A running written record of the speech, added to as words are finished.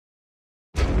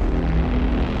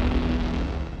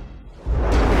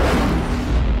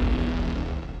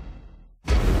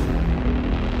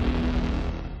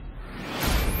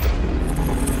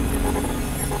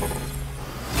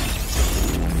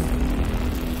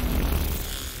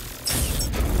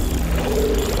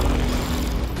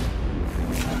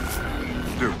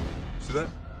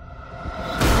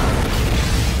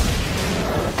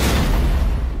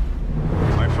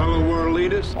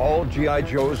G.I.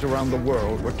 Joes around the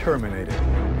world were terminated.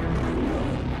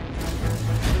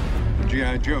 The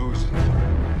G.I. Joes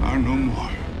are no more.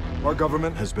 Our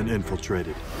government has been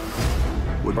infiltrated.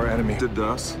 What our enemy did to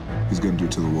us, he's gonna do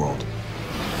to the world.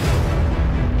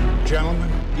 Gentlemen,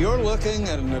 you're looking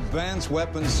at an advanced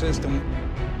weapons system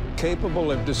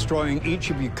capable of destroying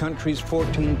each of your countries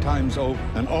 14 times over,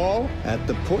 and all at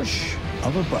the push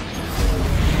of a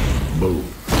button. Boom.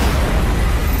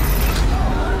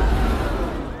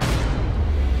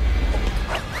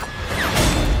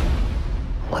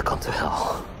 Welcome to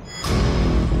hell.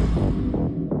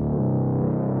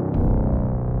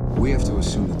 We have to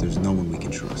assume that there's no one we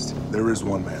can trust. There is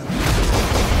one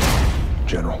man.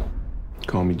 General.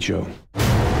 Call me Joe.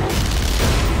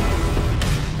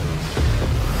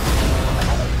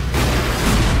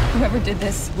 Whoever did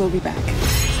this will be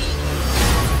back.